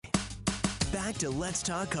Back to Let's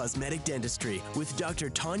Talk Cosmetic Dentistry with Dr.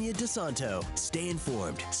 Tanya DeSanto. Stay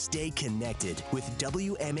informed, stay connected with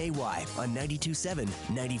WMAY on 92.7,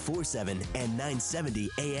 94.7, and 970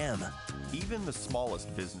 AM. Even the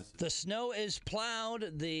smallest businesses. The snow is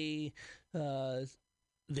plowed. The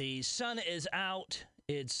sun is out.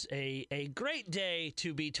 It's a great day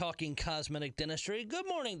to be talking cosmetic dentistry. Good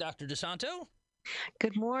morning, Dr. DeSanto.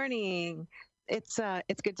 Good morning. It's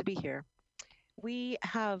good to be here. We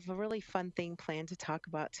have a really fun thing planned to talk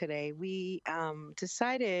about today. We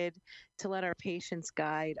decided to let our patients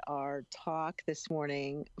guide our talk this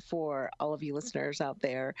morning for all of you listeners out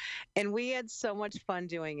there. And we had so much fun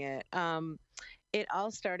doing it. It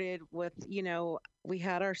all started with, we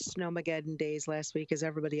had our Snowmageddon days last week, as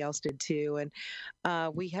everybody else did too.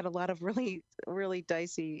 And we had a lot of really, really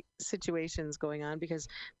dicey situations going on because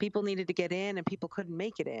people needed to get in and people couldn't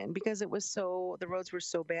make it in because the roads were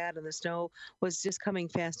so bad and the snow was just coming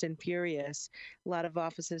fast and furious. A lot of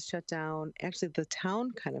offices shut down. Actually, the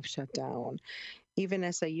town kind of shut down.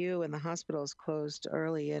 Even SIU and the hospitals closed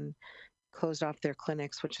early and closed off their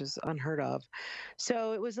clinics, which is unheard of.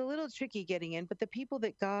 So it was a little tricky getting in, but the people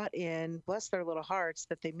that got in, bless their little hearts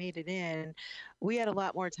that they made it in, we had a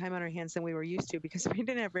lot more time on our hands than we were used to because we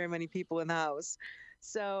didn't have very many people in the house.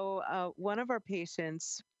 So one of our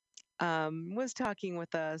patients was talking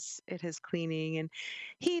with us at his cleaning, and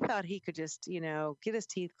he thought he could just, get his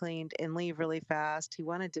teeth cleaned and leave really fast. He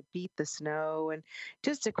wanted to beat the snow and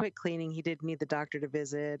just a quick cleaning. He didn't need the doctor to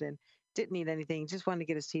visit and didn't need anything, just wanted to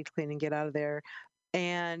get his teeth clean and get out of there.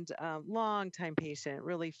 And long time patient,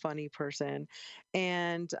 really funny person.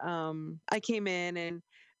 And I came in and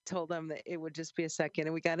told him that it would just be a second.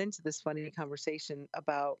 And we got into this funny conversation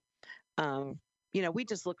about, we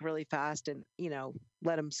just look really fast and,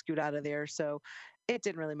 let him scoot out of there. So it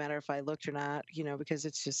didn't really matter if I looked or not, because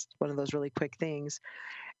it's just one of those really quick things.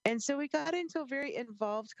 And so we got into a very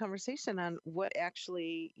involved conversation on what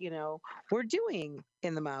actually, we're doing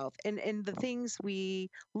in the mouth and the things we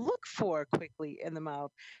look for quickly in the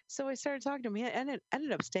mouth. So I started talking to him. He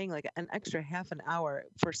ended up staying like an extra half an hour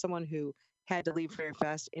for someone who had to leave very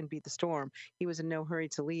fast and beat the storm. He was in no hurry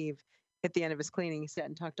to leave. At the end of his cleaning, he sat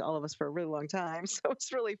and talked to all of us for a really long time. So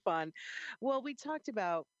it's really fun. Well, we talked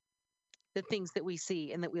about the things that we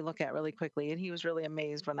see and that we look at really quickly. And he was really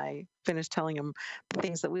amazed when I finished telling him the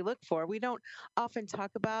things that we look for. We don't often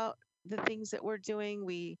talk about the things that we're doing.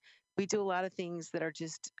 We do a lot of things that are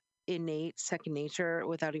just innate, second nature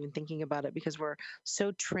without even thinking about it because we're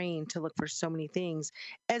so trained to look for so many things.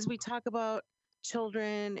 As we talk about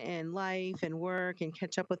children and life and work and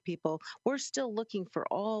catch up with people, we're still looking for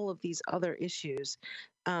all of these other issues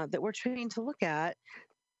that we're trained to look at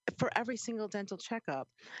for every single dental checkup.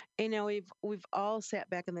 We've all sat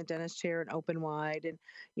back in the dentist chair and open wide and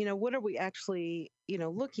what are we actually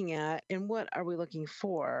looking at and what are we looking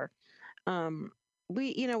for?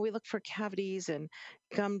 We look for cavities and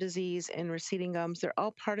gum disease and receding gums. They're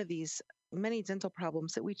all part of these many dental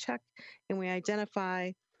problems that we check and we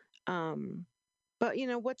identify. But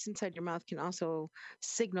what's inside your mouth can also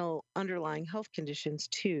signal underlying health conditions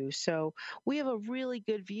too. So we have a really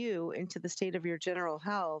good view into the state of your general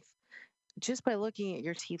health just by looking at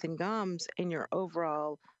your teeth and gums and your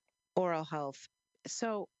overall oral health.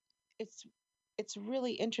 So it's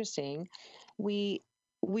really interesting. We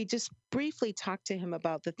just briefly talked to him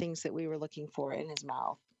about the things that we were looking for in his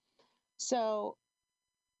mouth. So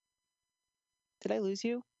did I lose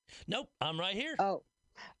you? Nope, I'm right here.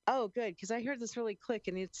 Oh, good. Because I heard this really click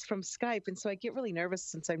and it's from Skype. And so I get really nervous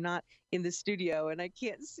since I'm not in the studio and I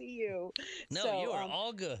can't see you. No, So, you are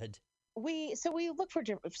all good. we look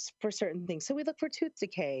for certain things. So we look for tooth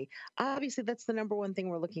decay. Obviously, that's the number one thing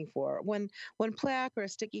we're looking for. When plaque or a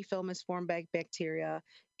sticky film is formed by bacteria,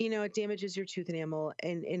 it damages your tooth enamel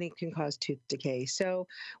and it can cause tooth decay. So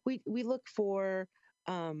we look for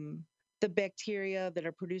the bacteria that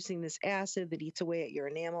are producing this acid that eats away at your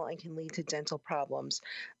enamel and can lead to dental problems.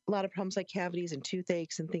 A lot of problems like cavities and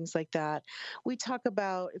toothaches and things like that. We talk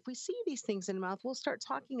about, if we see these things in the mouth, we'll start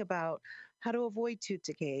talking about how to avoid tooth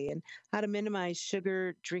decay and how to minimize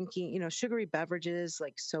sugar drinking, sugary beverages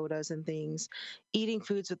like sodas and things, eating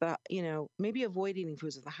foods with maybe avoid eating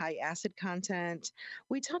foods with a high acid content.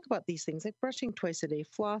 We talk about these things like brushing twice a day,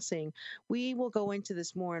 flossing. We will go into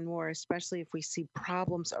this more and more, especially if we see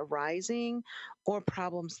problems arising or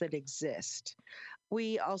problems that exist.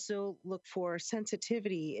 We also look for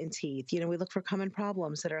sensitivity in teeth. We look for common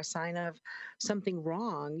problems that are a sign of something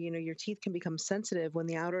wrong. Your teeth can become sensitive when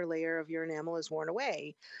the outer layer of your enamel is worn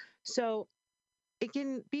away. So it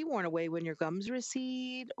can be worn away when your gums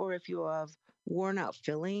recede or if you have worn out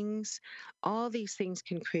fillings. All these things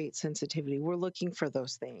can create sensitivity. We're looking for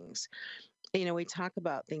those things. We talk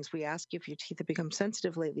about things. We ask you if your teeth have become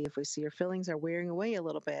sensitive lately, if we see your fillings are wearing away a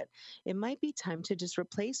little bit. It might be time to just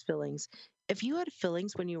replace fillings. If you had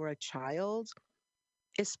fillings when you were a child,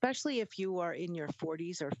 especially if you are in your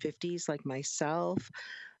 40s or 50s, like myself,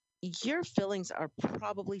 your fillings are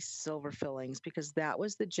probably silver fillings because that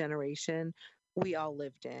was the generation we all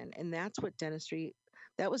lived in. And that's what dentistry,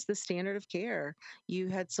 that was the standard of care. You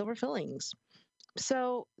had silver fillings.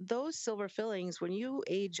 So, those silver fillings, when you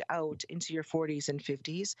age out into your 40s and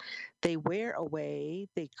 50s, they wear away,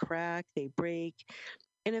 they crack, they break.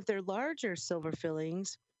 And if they're larger silver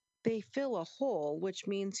fillings, they fill a hole, which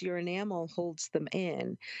means your enamel holds them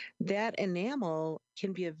in. That enamel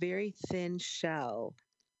can be a very thin shell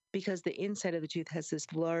because the inside of the tooth has this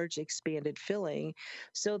large expanded filling.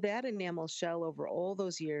 So that enamel shell over all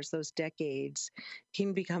those years, those decades,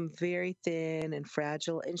 can become very thin and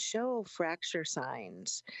fragile and show fracture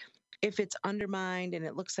signs. If it's undermined and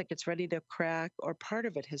it looks like it's ready to crack or part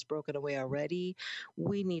of it has broken away already,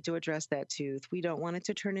 we need to address that tooth. We don't want it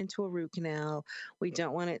to turn into a root canal. We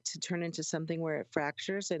don't want it to turn into something where it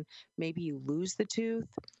fractures and maybe you lose the tooth.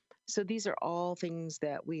 So these are all things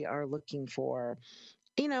that we are looking for.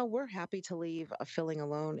 We're happy to leave a filling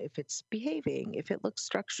alone if it's behaving, if it looks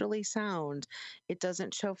structurally sound, it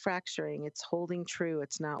doesn't show fracturing, it's holding true,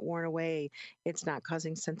 it's not worn away, it's not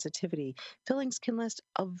causing sensitivity. Fillings can last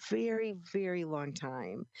a very, very long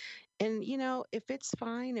time. And, if it's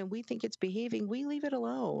fine and we think it's behaving, we leave it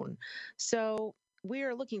alone. So we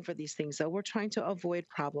are looking for these things, though. We're trying to avoid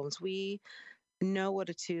problems. Know what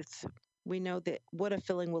a tooth we know that what a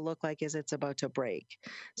filling will look like as it's about to break.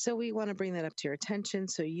 So we want to bring that up to your attention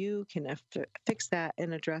so you can fix that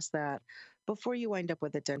and address that before you wind up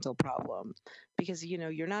with a dental problem. Because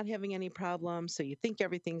you're not having any problems, so you think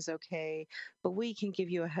everything's okay, but we can give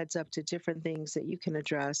you a heads up to different things that you can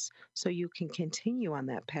address so you can continue on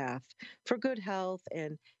that path for good health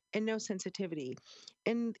and no sensitivity.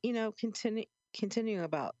 And continuing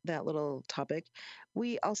about that little topic,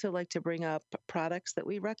 we also like to bring up products that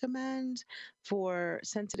we recommend for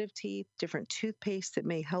sensitive teeth, different toothpaste that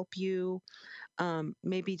may help you,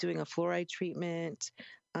 maybe doing a fluoride treatment,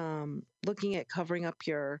 looking at covering up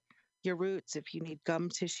your roots if you need gum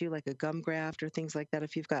tissue like a gum graft or things like that.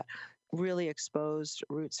 If you've got really exposed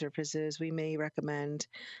root surfaces, we may recommend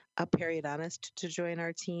a periodontist to join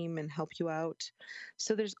our team and help you out.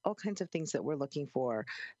 So there's all kinds of things that we're looking for.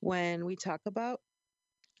 When we talk about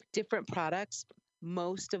different products,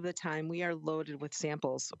 most of the time we are loaded with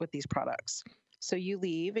samples with these products. So you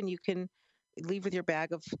leave and you can leave with your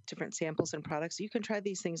bag of different samples and products. You can try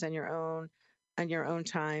these things on your own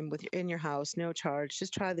time in your house, no charge.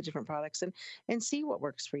 Just try the different products and see what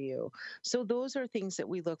works for you. So those are things that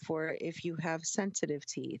we look for if you have sensitive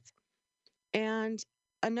teeth. And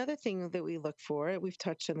another thing that we look for, we've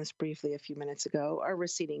touched on this briefly a few minutes ago, are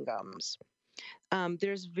receding gums.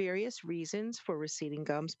 There's various reasons for receding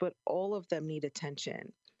gums, but all of them need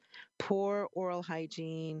attention. Poor oral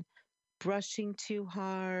hygiene, brushing too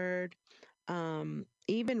hard,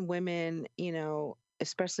 even women,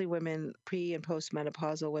 especially women, pre and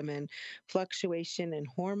postmenopausal women, fluctuation in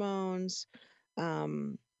hormones.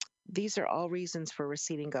 Um, these are all reasons for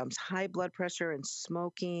receding gums. High blood pressure and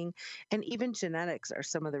smoking, and even genetics are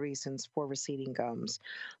some of the reasons for receding gums.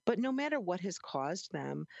 But no matter what has caused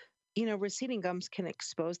them, receding gums can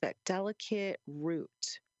expose that delicate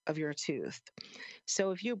root of your tooth.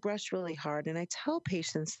 So if you brush really hard, and I tell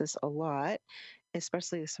patients this a lot,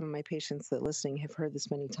 especially some of my patients that listening have heard this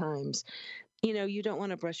many times, you don't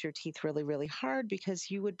want to brush your teeth really, really hard because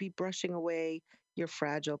you would be brushing away your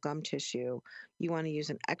fragile gum tissue. You want to use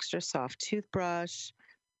an extra soft toothbrush.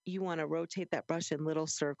 You want to rotate that brush in little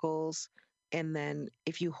circles. And then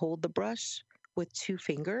if you hold the brush with two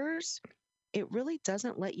fingers, it really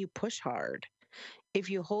doesn't let you push hard. If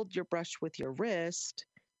you hold your brush with your wrist,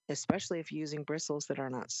 especially if you're using bristles that are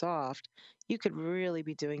not soft, you could really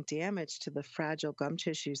be doing damage to the fragile gum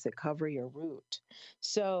tissues that cover your root.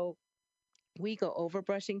 So we go over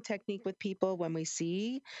brushing technique with people when we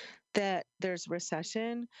see that there's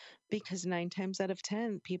recession because 9 times out of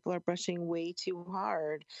 10, people are brushing way too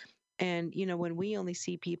hard. And, when we only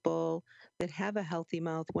see people that have a healthy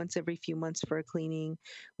mouth once every few months for a cleaning,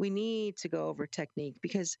 we need to go over technique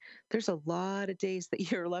because there's a lot of days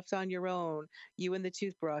that you're left on your own, you and the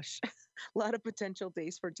toothbrush, a lot of potential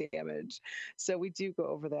days for damage. So we do go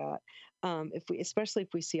over that. Especially if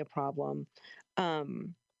we see a problem.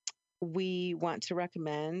 Um, we want to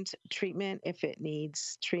recommend treatment if it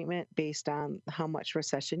needs treatment based on how much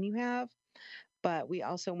recession you have, but we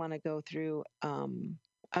also want to go through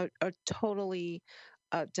a totally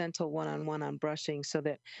dental one-on-one on brushing so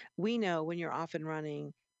that we know when you're off and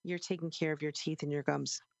running you're taking care of your teeth and your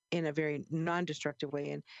gums in a very non-destructive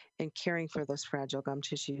way and caring for those fragile gum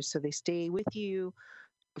tissues so they stay with you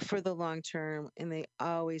for the long term and they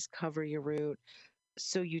always cover your root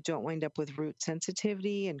so you don't wind up with root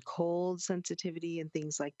sensitivity and cold sensitivity and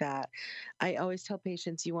things like that. I always tell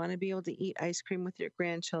patients you want to be able to eat ice cream with your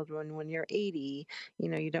grandchildren when you're 80.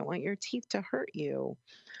 You don't want your teeth to hurt you.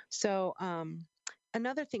 So,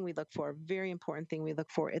 another thing we look for, very important thing we look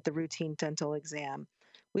for at the routine dental exam,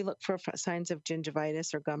 we look for signs of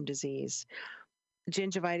gingivitis or gum disease.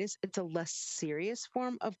 Gingivitis, it's a less serious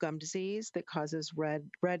form of gum disease that causes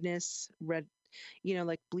redness,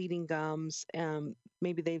 like bleeding gums.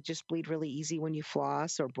 Maybe they just bleed really easy when you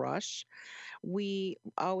floss or brush. We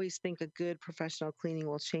always think a good professional cleaning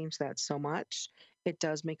will change that so much. It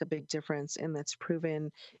does make a big difference, and that's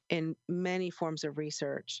proven in many forms of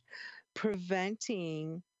research.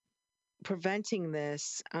 Preventing preventing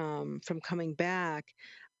this from coming back,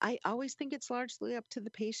 I always think it's largely up to the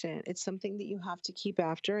patient. It's something that you have to keep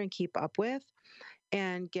after and keep up with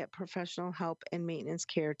and get professional help and maintenance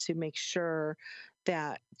care to make sure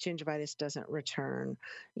that gingivitis doesn't return.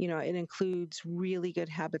 It includes really good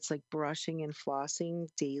habits like brushing and flossing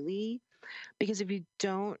daily, because if you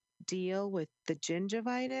don't deal with the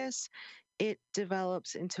gingivitis, it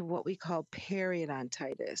develops into what we call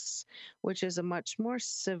periodontitis, which is a much more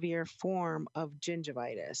severe form of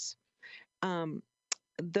gingivitis. Um,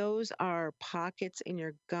 those are pockets in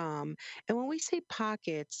your gum. And when we say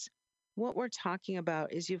pockets, what we're talking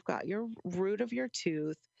about is you've got your root of your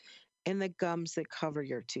tooth and the gums that cover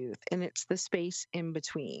your tooth, and it's the space in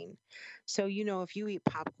between. So, if you eat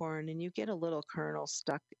popcorn and you get a little kernel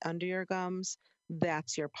stuck under your gums,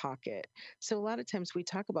 that's your pocket. So, a lot of times we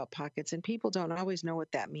talk about pockets, and people don't always know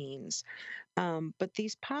what that means. But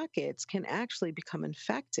these pockets can actually become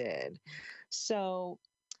infected. So,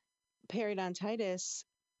 periodontitis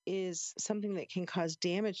is something that can cause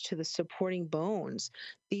damage to the supporting bones.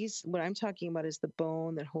 What I'm talking about is the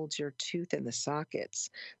bone that holds your tooth in the sockets,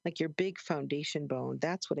 like your big foundation bone.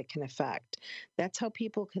 That's what it can affect. That's how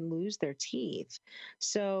people can lose their teeth.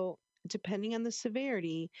 So, depending on the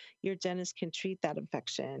severity, your dentist can treat that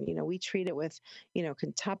infection. We treat it with,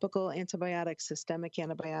 topical antibiotics, systemic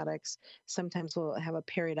antibiotics. Sometimes we'll have a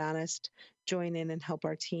periodontist join in and help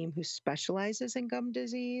our team who specializes in gum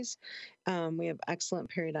disease. We have excellent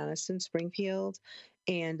periodontists in Springfield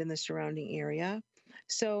and in the surrounding area.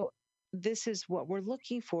 So, this is what we're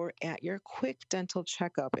looking for at your quick dental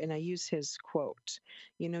checkup. And I use his quote,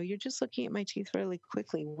 you're just looking at my teeth really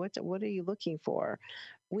quickly. What are you looking for?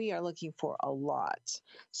 We are looking for a lot.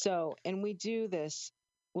 So, and we do this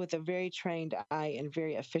with a very trained eye and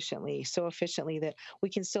very efficiently, so efficiently that we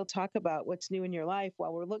can still talk about what's new in your life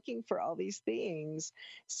while we're looking for all these things.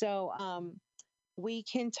 So, we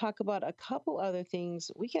can talk about a couple other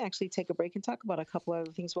things. We can actually take a break and talk about a couple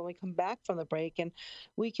other things when we come back from the break. And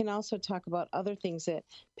we can also talk about other things that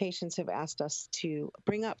patients have asked us to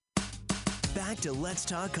bring up. Back to Let's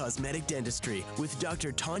Talk Cosmetic Dentistry with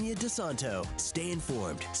Dr. Tanya DeSanto. Stay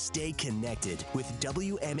informed, stay connected with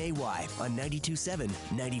WMAY on 92.7,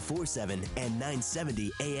 94.7, and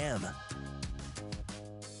 970 AM.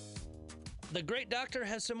 The great doctor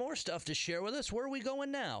has some more stuff to share with us. Where are we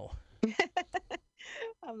going now?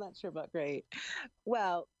 I'm not sure about great.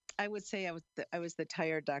 Well, I would say I was the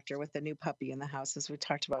tired doctor with the new puppy in the house, as we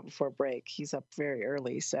talked about before break. He's up very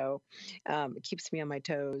early, so it keeps me on my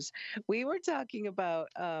toes. We were talking about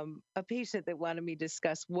a patient that wanted me to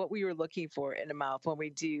discuss what we were looking for in a mouth when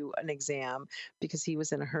we do an exam, because he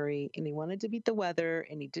was in a hurry and he wanted to beat the weather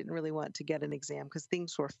and he didn't really want to get an exam because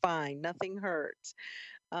things were fine, nothing hurt.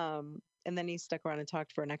 And then he stuck around and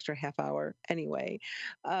talked for an extra half hour anyway.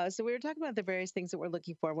 So we were talking about the various things that we're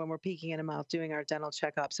looking for when we're peeking in a mouth, doing our dental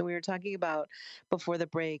checkup. So we were talking about before the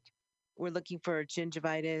break, we're looking for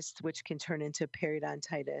gingivitis, which can turn into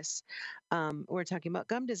periodontitis. We're talking about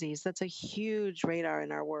gum disease. That's a huge radar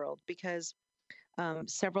in our world because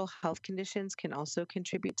several health conditions can also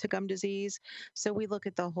contribute to gum disease. So we look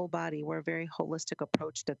at the whole body. We're a very holistic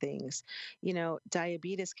approach to things.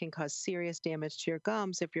 Diabetes can cause serious damage to your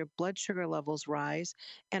gums if your blood sugar levels rise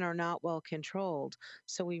and are not well controlled.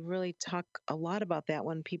 So we really talk a lot about that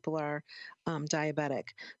when people are diabetic.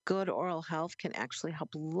 Good oral health can actually help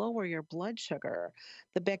lower your blood sugar.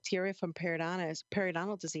 The bacteria from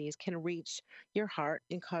periodontal disease can reach your heart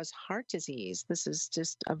and cause heart disease. This is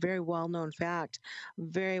just a very well known fact,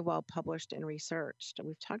 very well published and researched.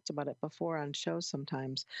 We've talked about it before on shows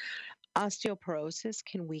sometimes. Osteoporosis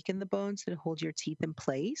can weaken the bones that hold your teeth in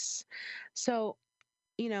place. So,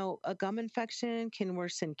 A gum infection can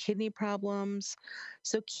worsen kidney problems.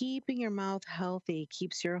 So keeping your mouth healthy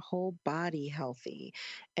keeps your whole body healthy.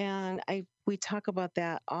 And we talk about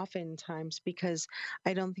that oftentimes because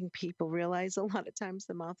I don't think people realize a lot of times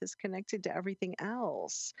the mouth is connected to everything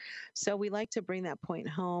else. So we like to bring that point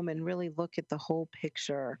home and really look at the whole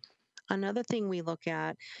picture. Another thing we look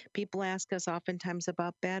at, people ask us oftentimes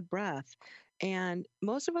about bad breath. And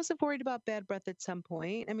most of us have worried about bad breath at some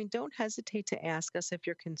point. I mean, don't hesitate to ask us if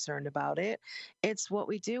you're concerned about it. It's what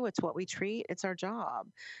we do, it's what we treat, it's our job.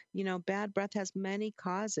 Bad breath has many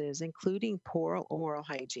causes, including poor oral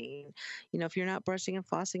hygiene. If you're not brushing and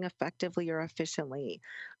flossing effectively or efficiently,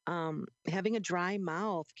 having a dry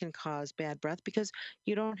mouth can cause bad breath because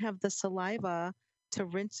you don't have the saliva to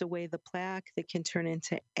rinse away the plaque that can turn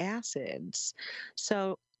into acids.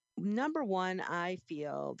 So, number one, I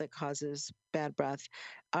feel that causes bad breath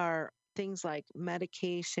are things like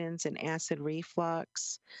medications and acid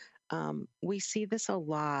reflux. We see this a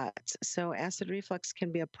lot. So, acid reflux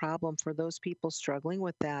can be a problem for those people struggling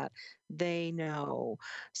with that. They know.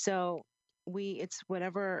 So, it's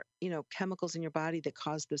whatever, chemicals in your body that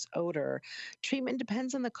cause this odor. Treatment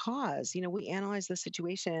depends on the cause. We analyze the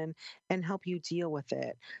situation and help you deal with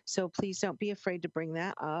it. So please don't be afraid to bring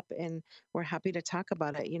that up. And we're happy to talk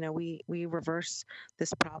about it. We reverse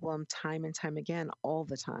this problem time and time again all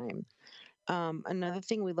the time. Another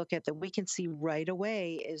thing we look at that we can see right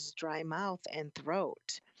away is dry mouth and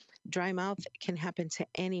throat. Dry mouth can happen to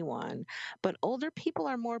anyone, but older people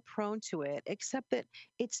are more prone to it, except that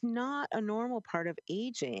it's not a normal part of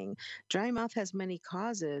aging. Dry mouth has many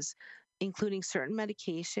causes, including certain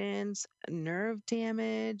medications, nerve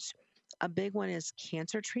damage. A big one is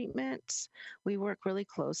cancer treatments. We work really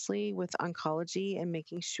closely with oncology and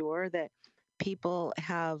making sure that people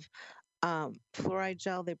have fluoride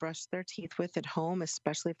gel they brush their teeth with at home,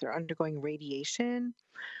 especially if they're undergoing radiation.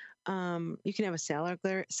 You can have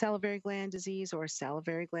a salivary gland disease or a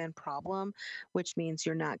salivary gland problem, which means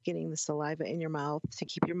you're not getting the saliva in your mouth to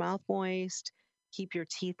keep your mouth moist, keep your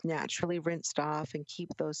teeth naturally rinsed off, and keep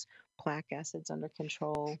those plaque acids under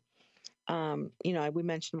control. We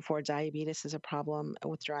mentioned before diabetes is a problem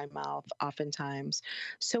with dry mouth oftentimes.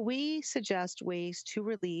 So we suggest ways to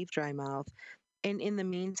relieve dry mouth. And in the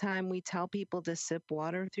meantime, we tell people to sip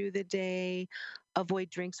water through the day, avoid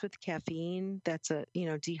drinks with caffeine. That's a,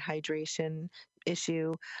 dehydration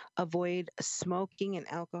issue. Avoid smoking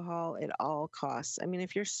and alcohol at all costs. I mean,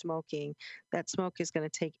 if you're smoking, that smoke is going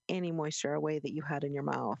to take any moisture away that you had in your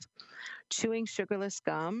mouth. Chewing sugarless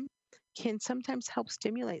gum can sometimes help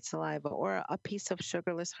stimulate saliva, or a piece of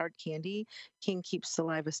sugarless hard candy can keep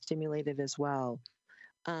saliva stimulated as well.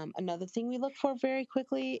 Another thing we look for very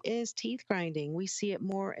quickly is teeth grinding. We see it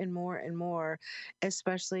more and more and more,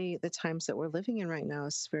 especially the times that we're living in right now.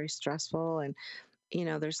 It's very stressful, and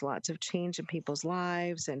there's lots of change in people's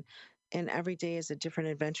lives, and every day is a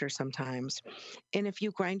different adventure sometimes. And if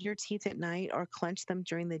you grind your teeth at night or clench them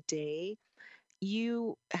during the day,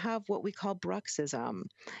 you have what we call bruxism.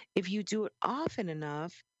 If you do it often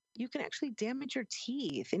enough, you can actually damage your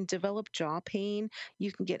teeth and develop jaw pain.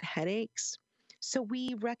 You can get headaches. So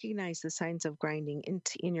we recognize the signs of grinding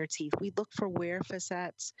in your teeth. We look for wear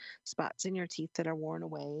facets, spots in your teeth that are worn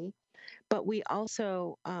away, but we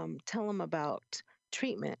also tell them about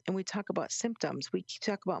treatment, and we talk about symptoms. We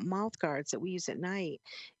talk about mouth guards that we use at night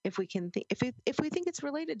if we can if we think it's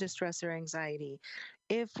related to stress or anxiety.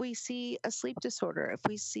 If we see a sleep disorder, if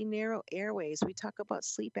we see narrow airways, we talk about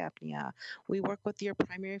sleep apnea. We work with your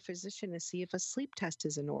primary physician to see if a sleep test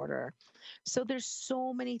is in order. So there's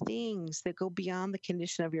so many things that go beyond the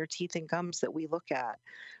condition of your teeth and gums that we look at.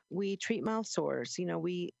 We treat mouth sores.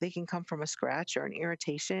 They can come from a scratch or an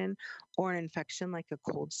irritation or an infection like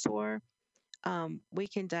a cold sore. We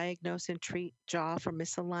can diagnose and treat jaw for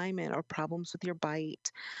misalignment or problems with your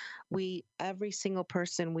bite. Every single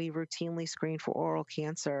person, we routinely screen for oral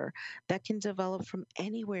cancer that can develop from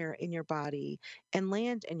anywhere in your body and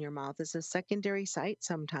land in your mouth as a secondary site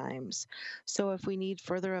sometimes. So if we need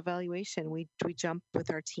further evaluation, we jump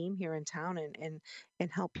with our team here in town and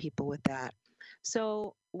help people with that.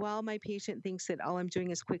 So while my patient thinks that all I'm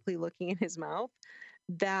doing is quickly looking in his mouth,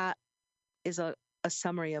 that is a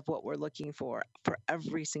summary of what we're looking for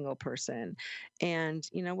every single person. And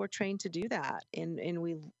we're trained to do that, and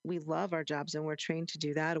we love our jobs, and we're trained to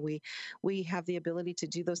do that. We have the ability to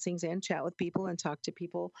do those things and chat with people and talk to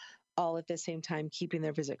people all at the same time, keeping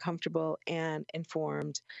their visit comfortable and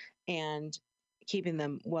informed, and keeping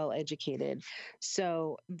them well educated.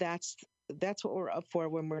 So that's what we're up for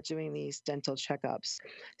when we're doing these dental checkups.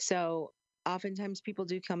 So oftentimes people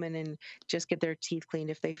do come in and just get their teeth cleaned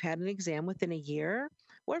if they've had an exam within a year.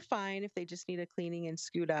 we're fine. If they just need a cleaning and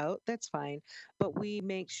scoot out, that's fine. But we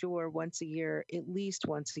make sure once a year, at least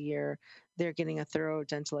once a year, they're getting a thorough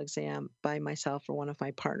dental exam by myself or one of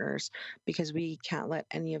my partners, because we can't let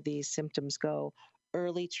any of these symptoms go.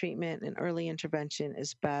 Early treatment and early intervention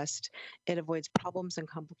is best. It avoids problems and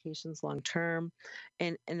complications long term.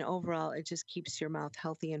 And overall, it just keeps your mouth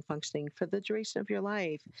healthy and functioning for the duration of your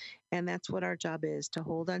life. And that's what our job is, to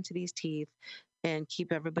hold onto these teeth and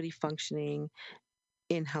keep everybody functioning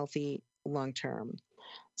in healthy long term.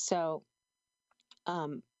 So,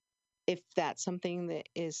 um, if that's something that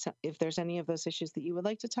is, if there's any of those issues that you would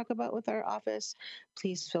like to talk about with our office,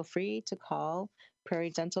 please feel free to call Prairie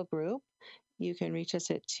Dental Group. You can reach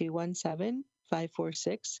us at 217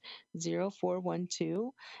 546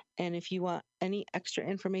 0412. And if you want any extra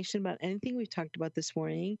information about anything we've talked about this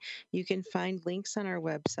morning, you can find links on our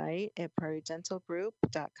website at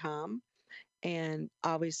prairiedentalgroup.com. And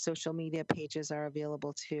always social media pages are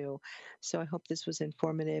available too. So I hope this was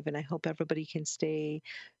informative, and I hope everybody can stay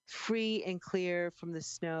free and clear from the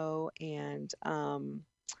snow and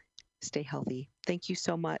stay healthy. Thank you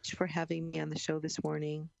so much for having me on the show this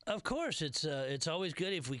morning. Of course, it's always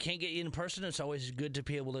good if we can't get you in person. It's always good to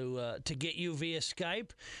be able to get you via Skype.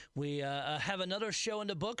 We have another show in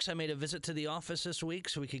the books. I made a visit to the office this week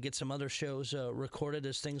so we could get some other shows recorded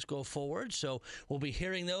as things go forward. So we'll be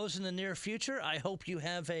hearing those in the near future. I hope you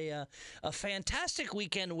have a fantastic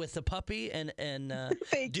weekend with the puppy, and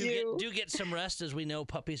Thank you. do get some rest. As we know,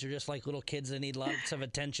 puppies are just like little kids; they need lots of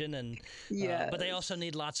attention, and Yes. but they also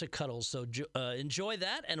need lots of cuddles. So enjoy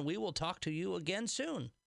that, and we will talk to you again soon.